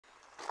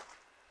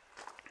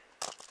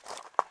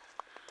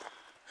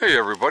Hey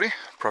everybody,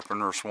 Prepper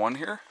Nurse 1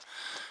 here.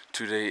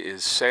 Today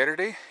is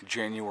Saturday,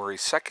 January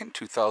 2nd,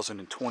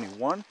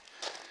 2021.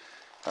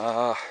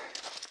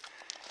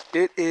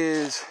 It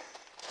is,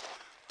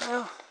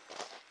 well,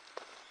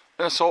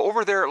 so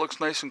over there it looks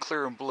nice and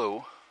clear and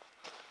blue.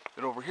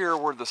 And over here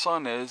where the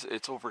sun is,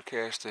 it's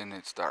overcast and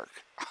it's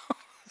dark.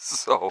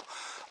 So,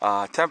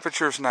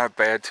 temperature's not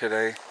bad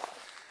today,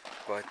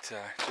 but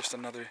just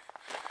another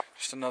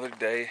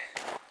day.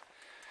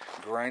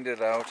 Grind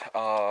it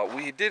out.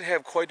 We did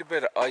have quite a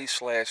bit of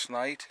ice last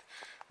night.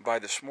 By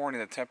this morning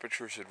the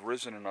temperatures had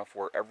risen enough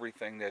where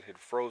everything that had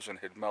frozen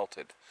had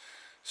melted.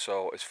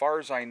 So as far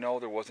as I know,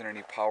 there wasn't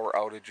any power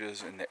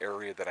outages in the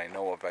area that I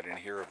know of. I didn't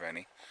hear of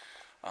any.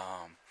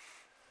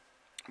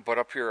 But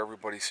up here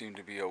everybody seemed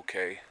to be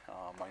okay.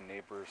 My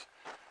neighbors,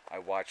 I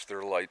watched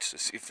their lights to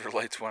see if their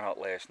lights went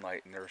out last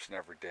night, and theirs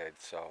never did.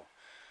 So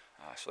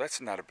that's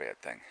not a bad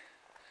thing.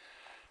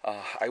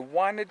 I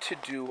wanted to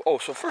do,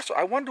 so first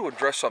I wanted to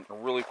address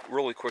something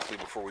really quickly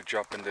before we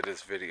jump into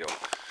this video.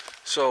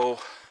 So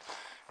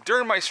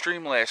during my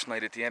stream last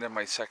night, at the end of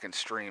my second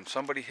stream,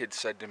 somebody had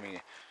said to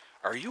me,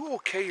 "Are you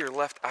okay? Your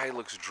left eye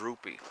looks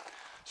droopy."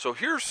 So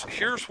here's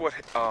what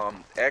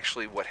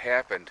actually what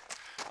happened,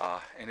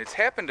 and it's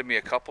happened to me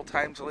a couple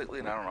times lately,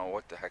 and I don't know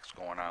what the heck's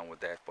going on with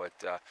that, but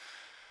I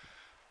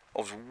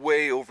was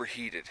way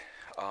overheated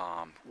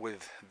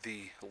with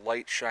the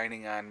light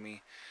shining on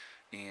me.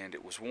 And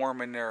it was warm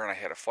in there, and I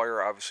had a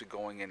fire obviously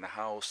going in the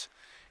house,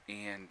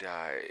 and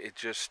it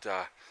just,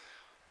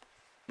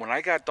 when I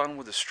got done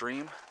with the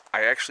stream,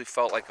 I actually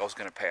felt like I was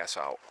going to pass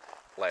out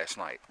last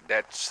night.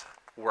 That's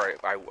where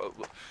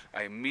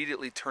I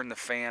immediately turned the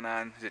fan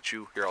on.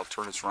 Here, I'll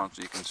turn this around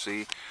so you can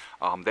see.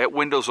 That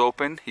window's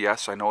open.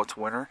 Yes, I know it's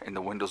winter, and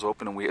the window's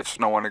open, and we have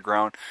snow on the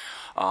ground.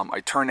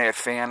 I turned that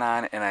fan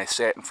on, and I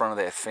sat in front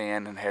of that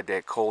fan and had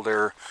that cold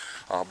air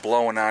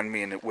blowing on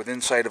me, and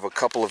within sight of a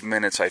couple of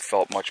minutes, I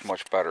felt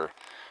much better.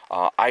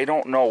 I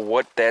don't know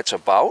what that's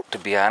about, to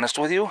be honest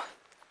with you.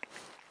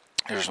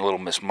 There's a little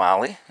Miss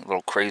Molly, a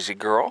little crazy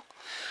girl.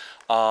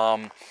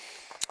 I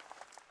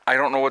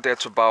don't know what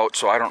that's about,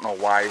 so I don't know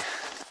why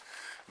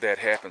that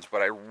happens,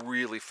 but I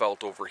really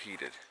felt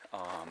overheated.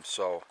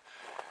 So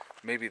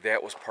maybe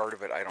that was part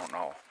of it, I don't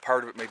know.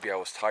 Part of it, maybe I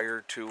was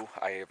tired too,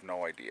 I have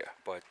no idea.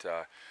 But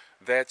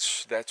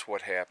that's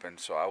what happened,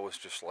 so I was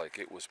just like,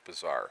 it was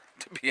bizarre,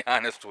 to be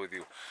honest with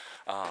you.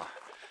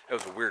 It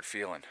was a weird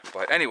feeling.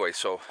 But anyway,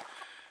 so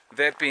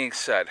that being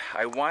said,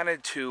 I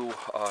wanted to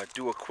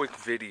do a quick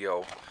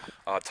video.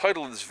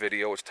 Title of this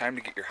video is "Time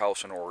to Get Your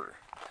House in Order."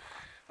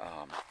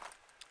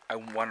 I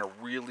want to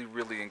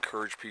really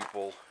encourage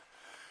people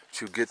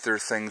to get their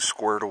things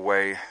squared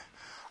away,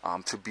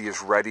 to be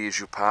as ready as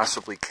you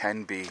possibly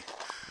can be.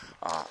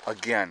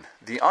 Again,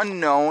 the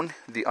unknown,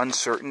 the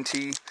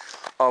uncertainty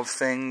of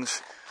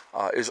things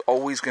is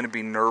always going to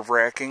be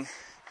nerve-wracking,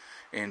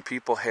 and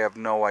people have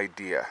no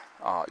idea,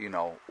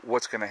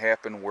 what's going to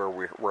happen, where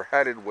we're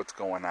headed, what's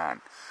going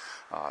on.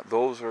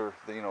 Those are,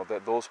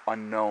 those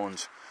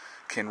unknowns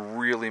can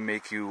really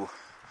make you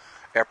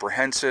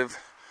apprehensive,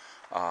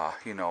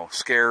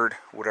 scared,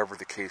 whatever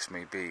the case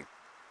may be.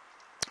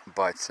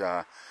 But,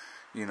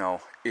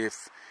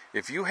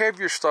 if you have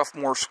your stuff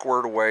more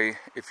squared away,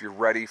 if you're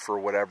ready for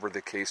whatever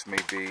the case may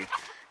be,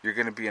 you're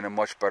going to be in a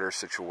much better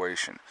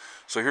situation.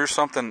 So here's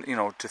something,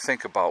 to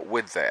think about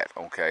with that,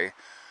 okay?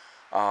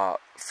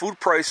 Food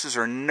prices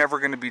are never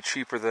going to be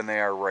cheaper than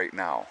they are right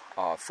now.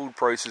 Food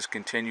prices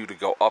continue to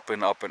go up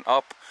and up and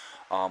up,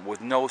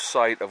 with no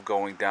sight of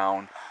going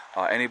down.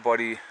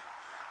 Anybody,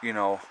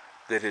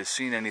 that has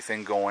seen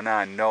anything going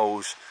on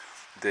knows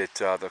that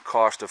the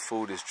cost of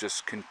food is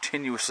just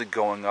continuously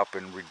going up,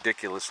 and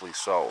ridiculously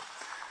so.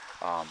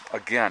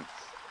 Again,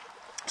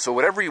 so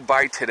whatever you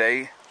buy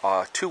today,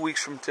 2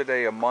 weeks from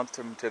today, a month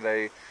from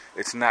today,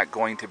 it's not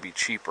going to be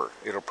cheaper.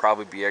 It'll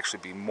probably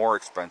actually be more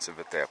expensive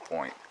at that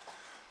point.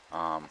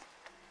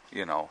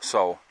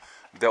 So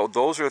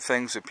those are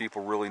things that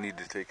people really need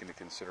to take into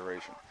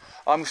consideration.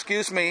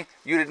 Excuse me,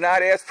 you did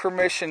not ask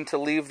permission to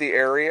leave the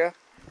area?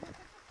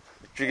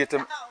 Did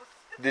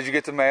you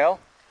get the mail?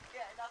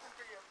 Yeah, nothing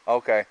for you.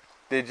 Okay.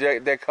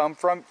 Did that come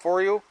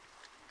for you?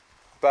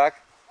 Beck?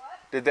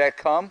 What? Did that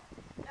come?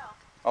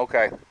 No.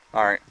 Okay.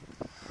 All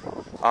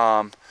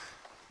right.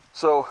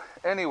 So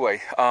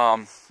anyway,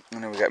 and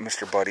then we got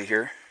Mr. Buddy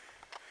here.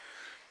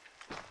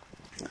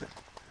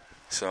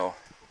 So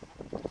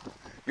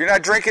you're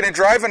not drinking and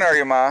driving, are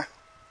you, Ma? What,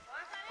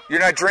 honey? You're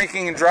not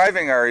drinking and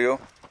driving, are you? Not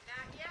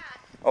yet.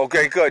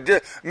 Okay,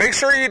 good. Make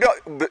sure you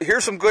don't.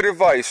 Here's some good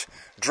advice.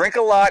 Drink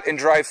a lot and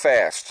drive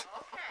fast.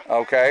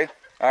 Okay?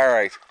 All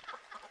right.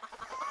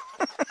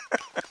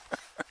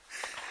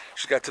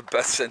 She's got the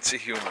best sense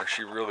of humor.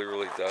 She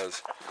really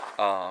does.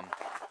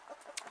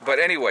 But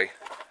anyway,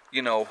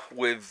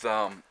 with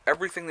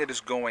everything that is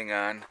going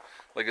on,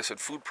 like I said,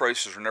 food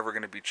prices are never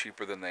going to be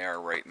cheaper than they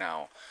are right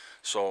now.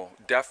 So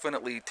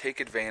definitely take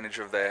advantage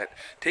of that.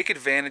 Take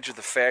advantage of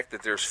the fact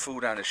that there's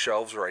food on the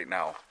shelves right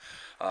now,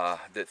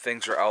 that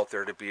things are out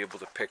there to be able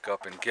to pick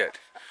up and get.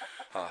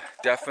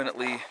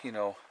 Definitely,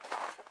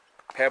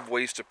 have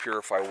ways to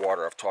purify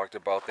water. I've talked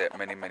about that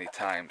many, many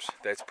times.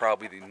 That's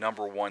probably the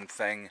number one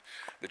thing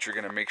that you're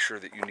going to make sure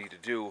that you need to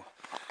do,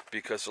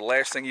 because the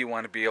last thing you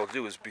want to be able to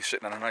do is be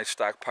sitting on a nice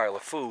stockpile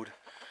of food,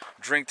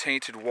 drink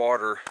tainted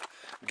water,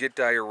 get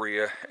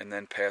diarrhea, and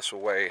then pass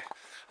away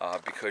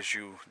because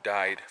you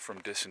died from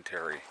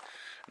dysentery.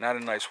 Not a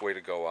nice way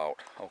to go out,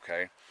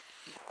 okay?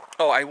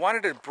 Oh, I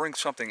wanted to bring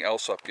something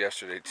else up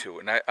yesterday too,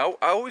 and I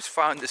always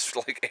found this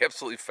like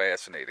absolutely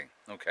fascinating,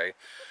 okay?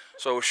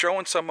 So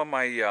showing some of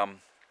my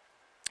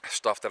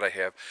stuff that I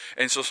have,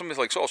 and so somebody's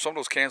like, so some of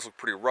those cans look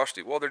pretty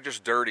rusty. Well, they're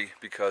just dirty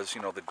because,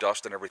 you know, the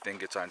dust and everything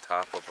gets on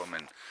top of them,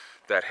 and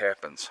that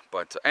happens.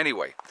 But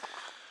anyway,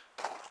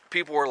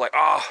 people were like,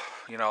 oh,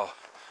 you know,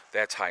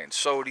 that's high in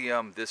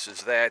sodium, this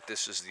is that,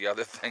 this is the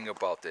other thing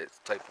about that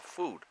type of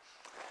food.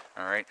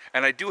 All right,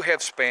 and I do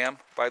have Spam,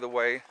 by the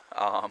way.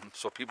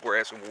 So people were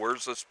asking,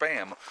 where's the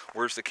Spam?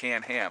 Where's the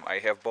canned ham? I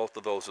have both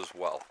of those as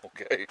well.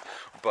 Okay,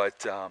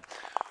 but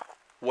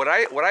what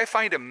I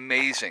find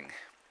amazing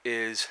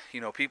is,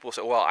 you know, people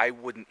say, well, I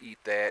wouldn't eat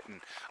that,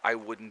 and I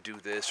wouldn't do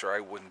this, or I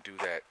wouldn't do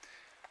that.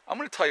 I'm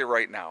going to tell you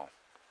right now,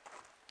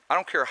 I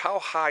don't care how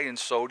high in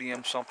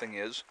sodium something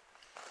is.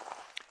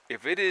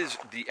 If it is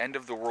the end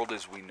of the world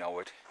as we know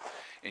it,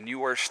 and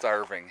you are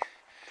starving,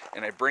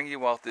 and I bring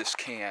you out this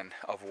can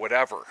of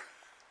whatever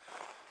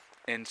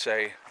and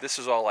say, this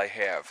is all I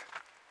have,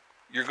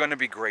 you're going to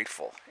be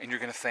grateful and you're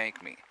going to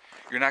thank me.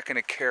 You're not going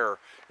to care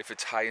if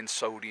it's high in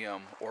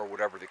sodium or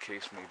whatever the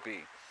case may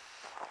be.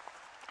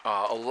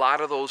 A lot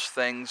of those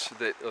things,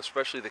 that,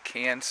 especially the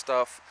canned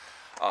stuff,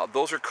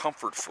 those are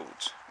comfort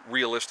foods,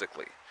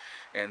 realistically.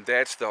 And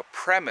that's the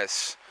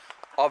premise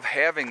of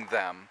having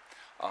them.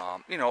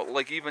 You know,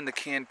 like even the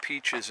canned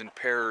peaches and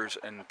pears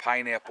and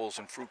pineapples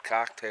and fruit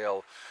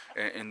cocktail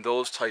and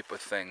those type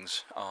of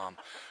things,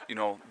 you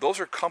know,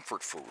 those are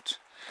comfort foods.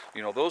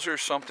 You know, those are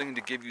something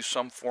to give you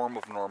some form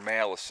of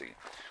normalcy.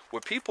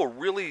 What people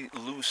really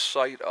lose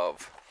sight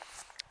of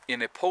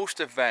in a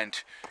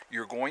post-event,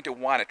 you're going to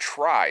want to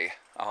try,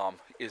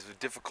 as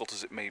difficult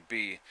as it may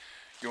be,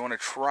 you want to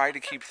try to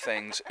keep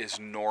things as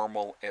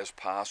normal as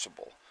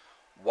possible.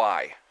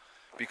 Why?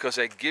 Because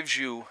that gives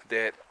you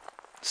that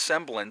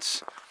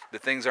semblance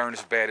that things aren't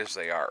as bad as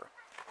they are.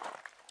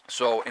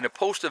 So in a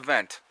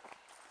post-event,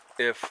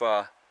 if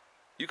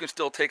you can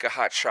still take a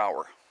hot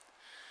shower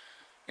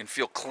and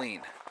feel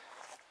clean,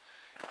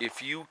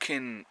 if you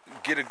can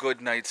get a good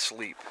night's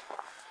sleep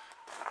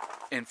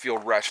and feel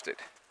rested,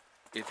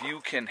 if you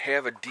can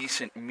have a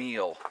decent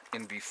meal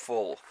and be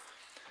full,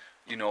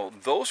 you know,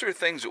 those are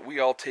things that we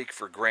all take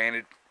for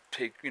granted,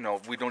 you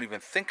know, we don't even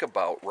think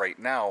about right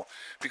now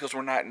because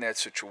we're not in that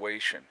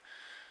situation.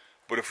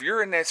 But if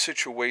you're in that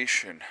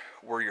situation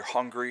where you're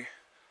hungry,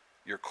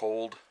 you're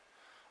cold,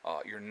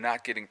 you're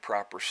not getting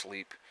proper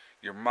sleep,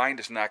 your mind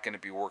is not going to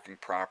be working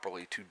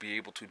properly to be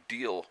able to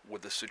deal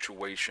with the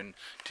situation,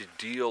 to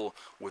deal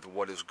with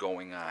what is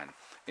going on.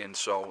 And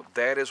so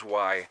that is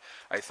why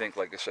I think,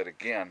 like I said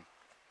again,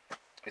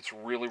 it's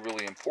really,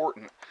 really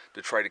important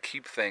to try to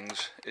keep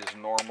things as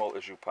normal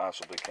as you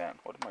possibly can.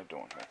 What am I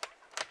doing here?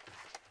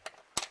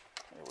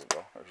 There we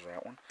go. There's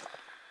that one.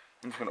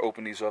 I'm just going to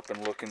open these up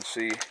and look and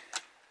see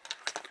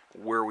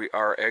where we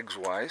are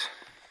eggs-wise.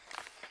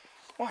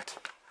 What?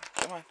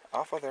 Come on.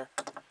 Off of there.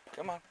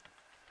 Come on.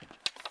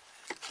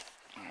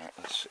 Alright,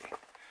 let's see.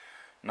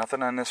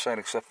 Nothing on this side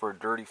except for a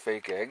dirty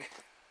fake egg.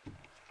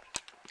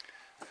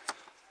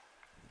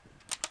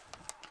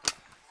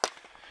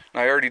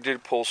 Now, I already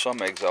did pull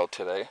some eggs out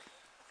today,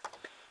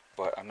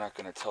 but I'm not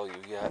going to tell you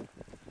yet.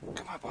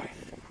 Come on, buddy.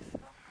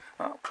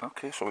 Oh,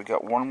 okay, so we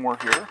got one more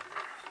here.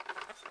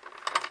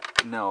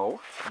 No,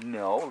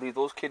 leave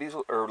those kitties,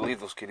 or leave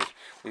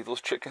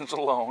those chickens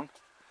alone.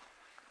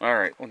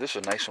 Alright, well, this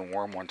is a nice and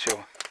warm one,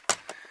 too.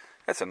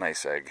 That's a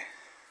nice egg.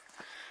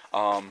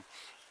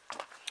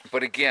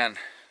 But again,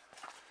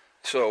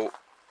 so,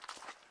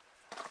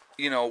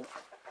 you know,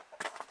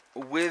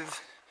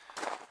 with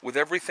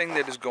everything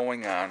that is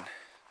going on,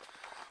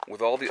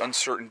 with all the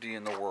uncertainty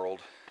in the world,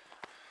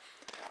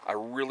 I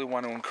really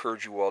want to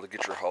encourage you all to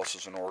get your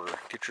houses in order.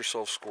 Get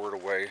yourself squared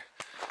away.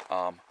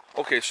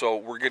 Okay, so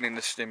we're getting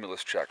the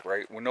stimulus check,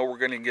 right? We know we're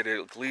going to get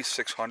at least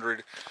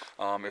 $600.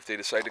 If they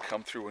decide to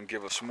come through and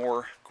give us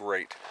more,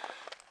 great.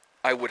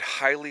 I would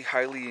highly,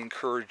 highly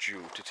encourage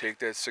you to take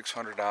that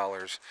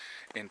 $600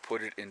 and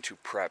put it into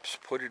preps.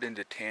 Put it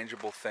into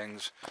tangible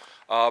things.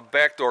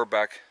 Back door,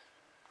 Beck.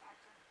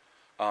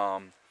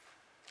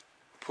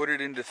 Put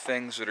it into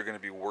things that are going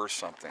to be worth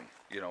something.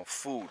 You know,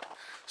 food.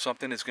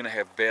 Something that's going to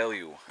have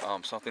value.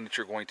 Something that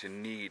you're going to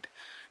need.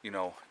 You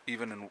know,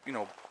 even in, you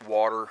know,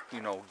 water,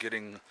 you know,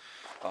 getting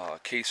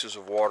cases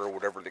of water,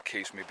 whatever the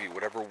case may be,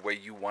 whatever way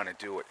you want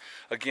to do it.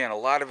 Again, a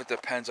lot of it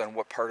depends on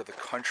what part of the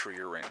country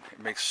you're in. It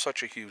makes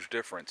such a huge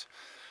difference.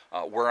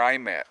 Where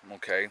I'm at,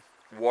 okay,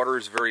 water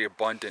is very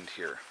abundant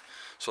here.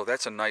 So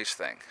that's a nice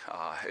thing.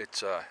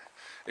 It's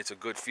a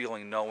good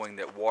feeling knowing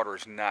that water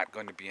is not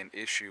going to be an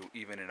issue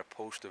even in a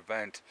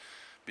post-event,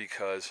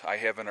 because I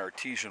have an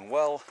artesian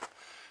well.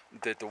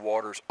 that the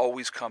water's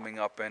always coming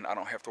up in. I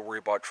don't have to worry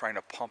about trying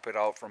to pump it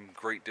out from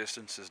great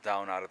distances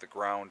down out of the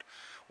ground.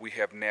 We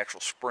have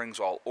natural springs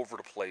all over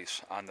the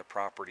place on the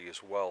property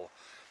as well.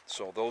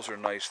 So those are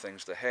nice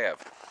things to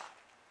have.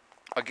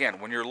 Again,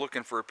 when you're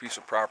looking for a piece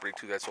of property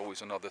too, that's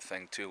always another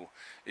thing too,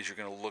 is you're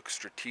going to look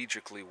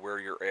strategically where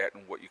you're at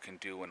and what you can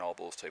do and all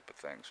those type of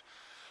things.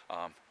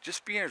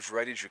 Just being as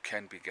ready as you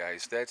can be,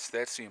 guys. That's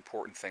the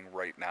important thing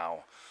right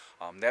now.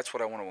 That's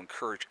what I want to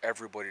encourage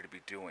everybody to be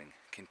doing.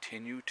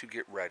 Continue to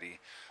get ready.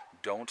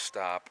 Don't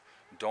stop.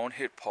 Don't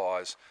hit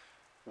pause.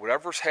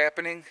 Whatever's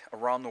happening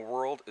around the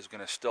world is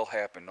going to still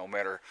happen, no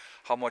matter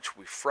how much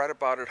we fret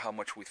about it, how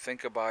much we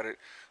think about it.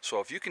 So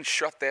if you can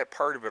shut that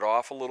part of it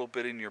off a little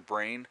bit in your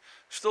brain,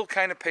 still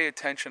kind of pay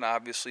attention,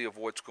 obviously, of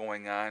what's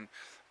going on,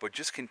 but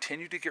just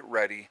continue to get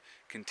ready.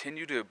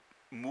 Continue to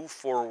move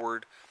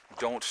forward.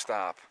 Don't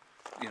stop.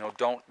 You know,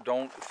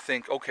 don't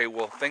think, okay,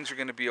 well, things are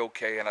going to be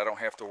okay and I don't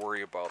have to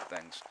worry about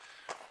things.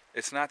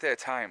 It's not that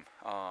time.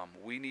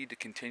 We need to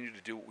continue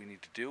to do what we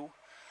need to do.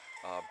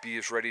 Be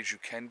as ready as you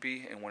can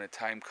be, and when a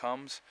time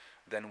comes,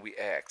 then we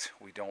act.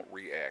 We don't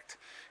react.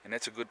 And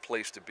that's a good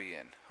place to be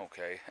in,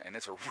 okay? And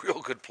it's a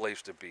real good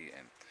place to be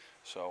in.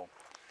 So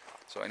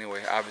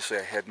anyway, obviously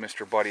I had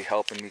Mr. Buddy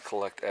helping me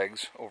collect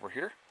eggs over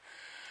here.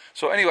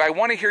 So anyway, I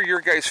want to hear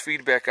your guys'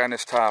 feedback on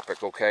this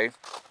topic, okay?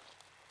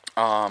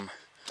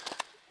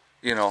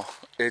 You know,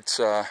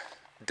 it's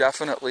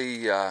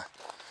definitely,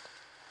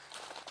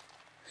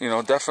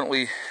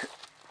 definitely,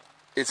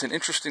 it's an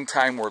interesting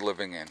time we're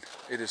living in.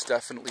 It is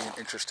definitely an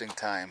interesting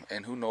time,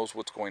 and who knows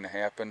what's going to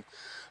happen.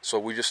 So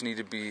we just need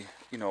to be,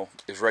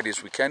 as ready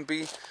as we can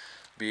be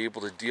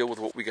able to deal with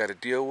what we got to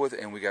deal with,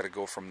 and we got to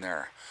go from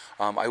there.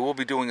 I will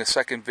be doing a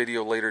second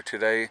video later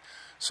today,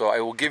 so I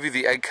will give you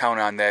the egg count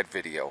on that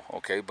video,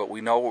 okay? But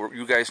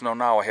you guys know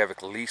now I have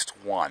at least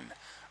one.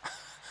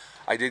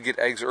 I did get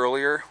eggs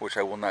earlier, which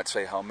I will not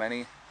say how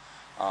many,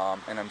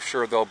 and I'm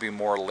sure there'll be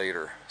more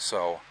later.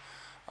 So,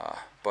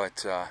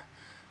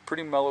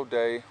 pretty mellow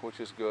day, which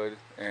is good,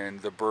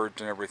 and the birds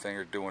and everything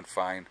are doing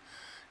fine.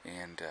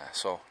 And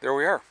so there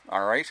we are.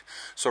 All right.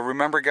 So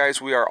remember,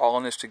 guys, we are all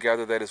in this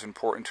together. That is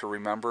important to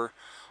remember.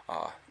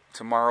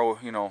 Tomorrow,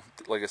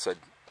 like I said,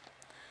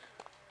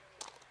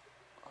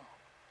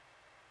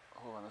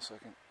 hold on a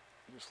second.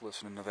 Just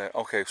listening to that.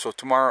 Okay. So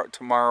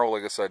tomorrow,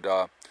 like I said,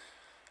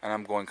 and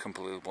I'm going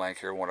completely blank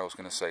here on what I was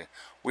going to say.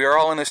 We are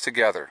all in this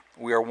together.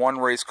 We are one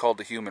race called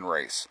the human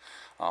race.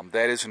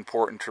 That is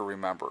important to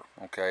remember,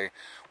 okay?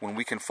 When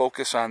we can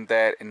focus on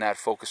that and not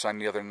focus on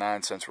the other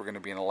nonsense, we're going to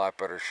be in a lot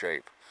better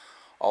shape.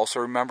 Also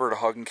remember to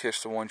hug and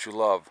kiss the ones you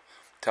love.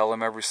 Tell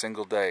them every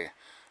single day.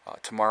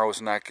 Tomorrow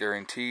is not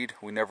guaranteed.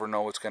 We never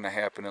know what's going to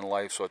happen in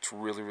life, so it's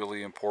really,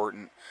 really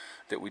important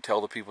that we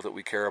tell the people that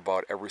we care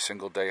about every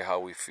single day how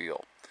we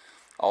feel.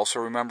 Also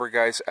remember,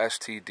 guys,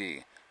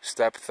 STD,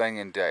 step, thing,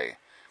 and day.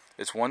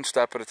 It's one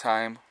step at a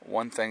time,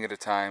 one thing at a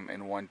time,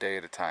 and one day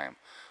at a time.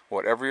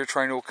 Whatever you're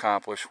trying to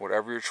accomplish,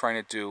 whatever you're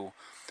trying to do,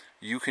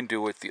 you can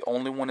do it. The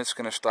only one that's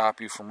going to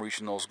stop you from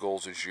reaching those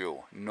goals is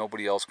you.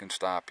 Nobody else can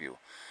stop you.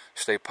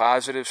 Stay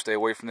positive, stay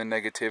away from the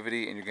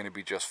negativity, and you're going to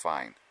be just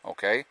fine,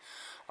 okay?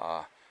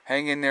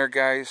 Hang in there,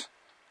 guys.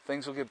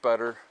 Things will get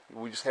better.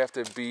 We just have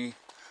to be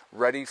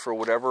ready for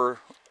whatever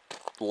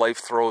life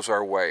throws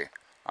our way.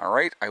 All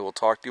right? I will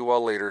talk to you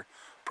all later.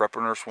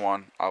 Prepper Nurse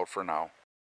 1, out for now.